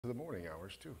The morning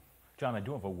hours too. John, I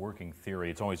do have a working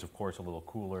theory. It's always, of course, a little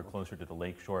cooler closer to the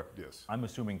lake shore. Yes. I'm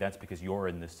assuming that's because you're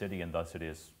in the city and thus it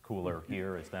is cooler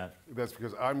here, is that? That's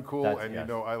because I'm cool and yes. you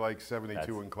know I like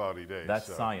 72 and cloudy days. That's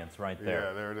so. science right there.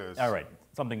 Yeah, there it is. All right,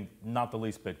 something not the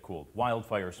least bit cool.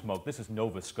 Wildfire smoke. This is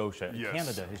Nova Scotia. Yes.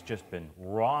 Canada has just been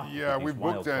rocked Yeah, with these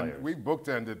wildfires. we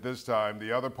bookended this time.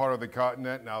 The other part of the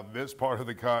continent, now this part of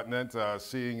the continent,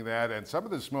 seeing that, and some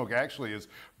of the smoke actually is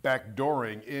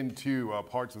backdooring into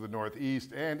parts of the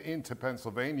Northeast and into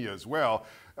Pennsylvania as well.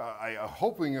 I'm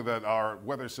hoping that our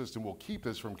weather system will keep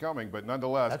this from coming, but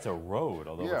nonetheless. That's a road,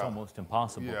 although it's almost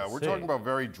impossible to we're see. talking about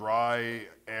very dry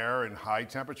air and high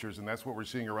temperatures, and that's what we're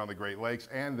seeing around the Great Lakes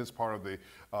and this part of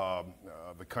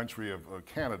the country of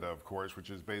Canada, of course, which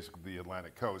is basically the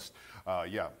Atlantic coast.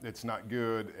 Yeah, it's not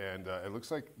good, and it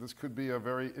looks like this could be a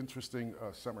very interesting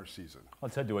summer season.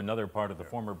 Let's head to another part of the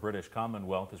former British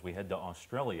Commonwealth as we head to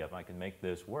Australia, if I can make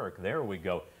this work. There we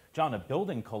go. John, a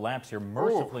building collapse here.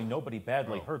 Mercifully, nobody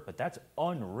badly hurt, but that's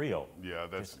unreal. Yeah,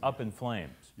 that's just up in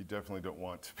flames. You definitely don't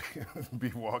want to be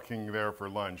walking there for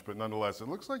lunch, but nonetheless, it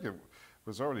looks like it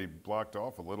was already blocked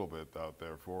off a little bit out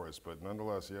there for us, but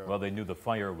nonetheless, yeah. Well, they knew the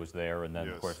fire was there, and then,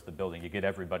 of course, the building. You get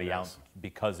everybody out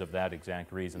because of that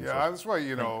exact reason. Yeah, so that's why,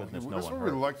 you know, that's why we're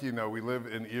hurt. lucky, you know, we live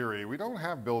in Erie. We don't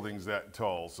have buildings that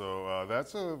tall, so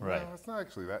that's it's not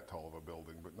actually that tall of a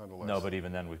building, but nonetheless. No, but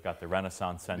even then, we've got the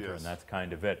Renaissance Center, and that's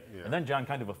kind of it. Yeah. And then, John,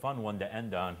 kind of a fun one to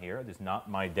end on here. This is not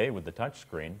my day with the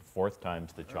touchscreen. Fourth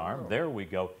time's the charm. There we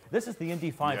go. This is the Indy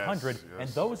 500, and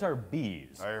those are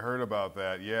bees. I heard about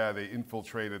that. Yeah, they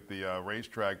infiltrated the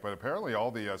racetrack, but apparently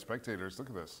all the spectators, look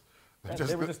at this.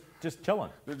 They were just chilling.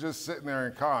 They're just sitting there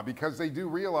and calm because they do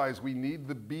realize we need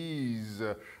the bees.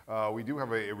 We do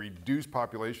have a reduced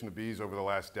population of bees over the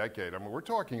last decade. I mean, we're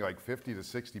talking like 50 to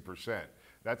 60%.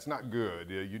 That's not good.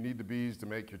 You need the bees to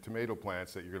make your tomato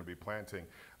plants that you're going to be planting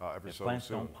every so soon. If plants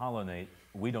don't pollinate,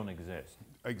 we don't exist.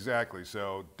 Exactly.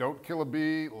 So don't kill a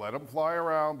bee. Let them fly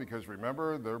around because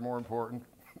remember, they're more important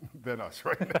than us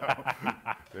right now.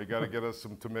 They got to get us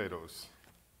some tomatoes.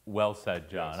 Well said,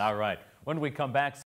 John. All right. When we come back,